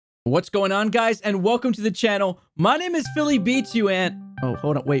What's going on, guys, and welcome to the channel. My name is PhillyBeatzU, and oh,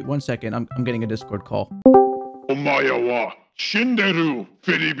 hold on, wait 1 second. I'm getting a Discord call. Omae wa shinderu,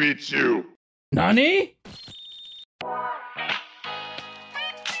 PhillyBeatzU. Nani?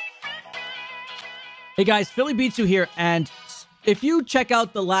 Hey guys, PhillyBeatzU here, and if you check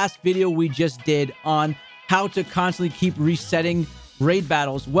out the last video we just did on how to constantly keep resetting raid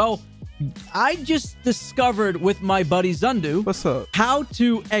battles, well, I just discovered with my buddy Zundu What's up? how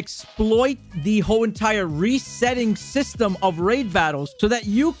to exploit the whole entire resetting system of raid battles so that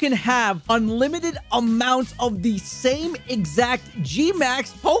you can have unlimited amounts of the same exact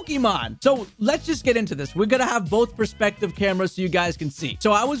Gmax Pokemon. So let's just get into this. We're gonna have both perspective cameras so you guys can see.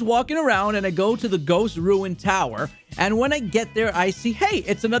 So I was walking around and I go to the Ghost Ruin Tower, and when I get there, I see, hey,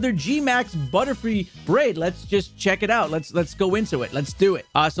 it's another Gmax Butterfree raid. Let's just check it out. Let's go into it. Let's do it.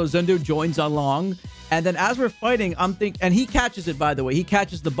 So Zundu joins along, and then as we're fighting, I'm thinking, and he catches it, by the way. He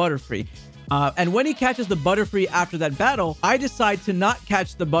catches the Butterfree. And when he catches the Butterfree after that battle, I decide to not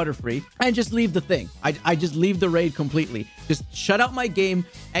catch the Butterfree and just leave the thing. I just leave the raid completely. Just shut out my game,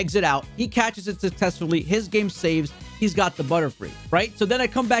 exit out. He catches it successfully. His game saves. He's got the Butterfree, right? So then I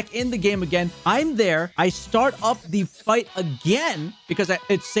come back in the game again. I'm there. I start up the fight again because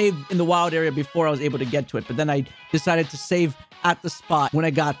it saved in the wild area before I was able to get to it. But then I decided to save at the spot when I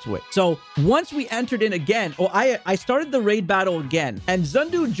got to it. So once we entered in again, I started the raid battle again, and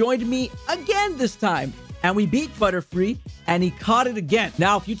Zundu joined me again this time, and we beat Butterfree, and he caught it again.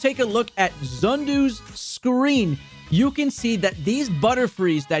 Now, if you take a look at Zundu's screen, you can see that these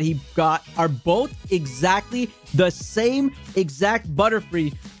Butterfrees that he got are both exactly the same exact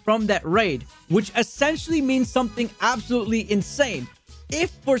Butterfree from that raid, which essentially means something absolutely insane.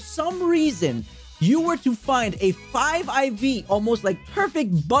 If for some reason you were to find a 5 IV, almost like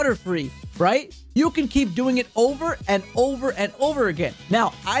perfect Butterfree, right? You can keep doing it over and over and over again.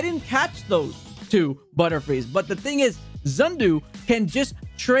 Now, I didn't catch those two Butterfrees, but the thing is, Zundu can just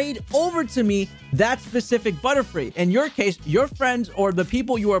trade over to me that specific Butterfree. In your case, your friends or the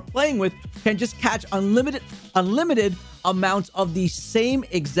people you are playing with can just catch unlimited amounts of the same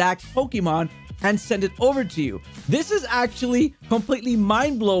exact Pokemon and send it over to you. This is actually completely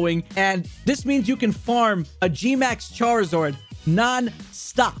mind-blowing, and this means you can farm a Gmax Charizard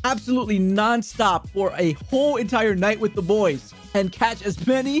non-stop, absolutely non-stop for a whole entire night with the boys and catch as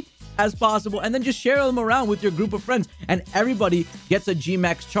many as possible, and then just share them around with your group of friends, and everybody gets a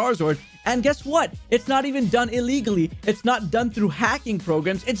Gmax Charizard. And guess what? It's not even done illegally. It's not done through hacking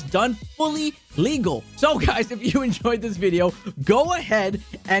programs. It's done fully legal. So guys, if you enjoyed this video, go ahead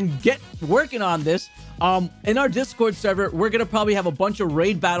and get working on this. In our Discord server, we're gonna probably have a bunch of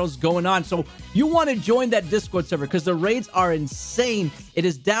raid battles going on. So you want to join that Discord server because the raids are insane. It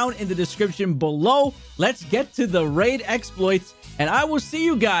is down in the description below. Let's get to the raid exploits, and I will see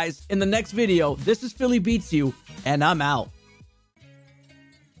you guys in the next video. This is PhillyBeatzU, and I'm out.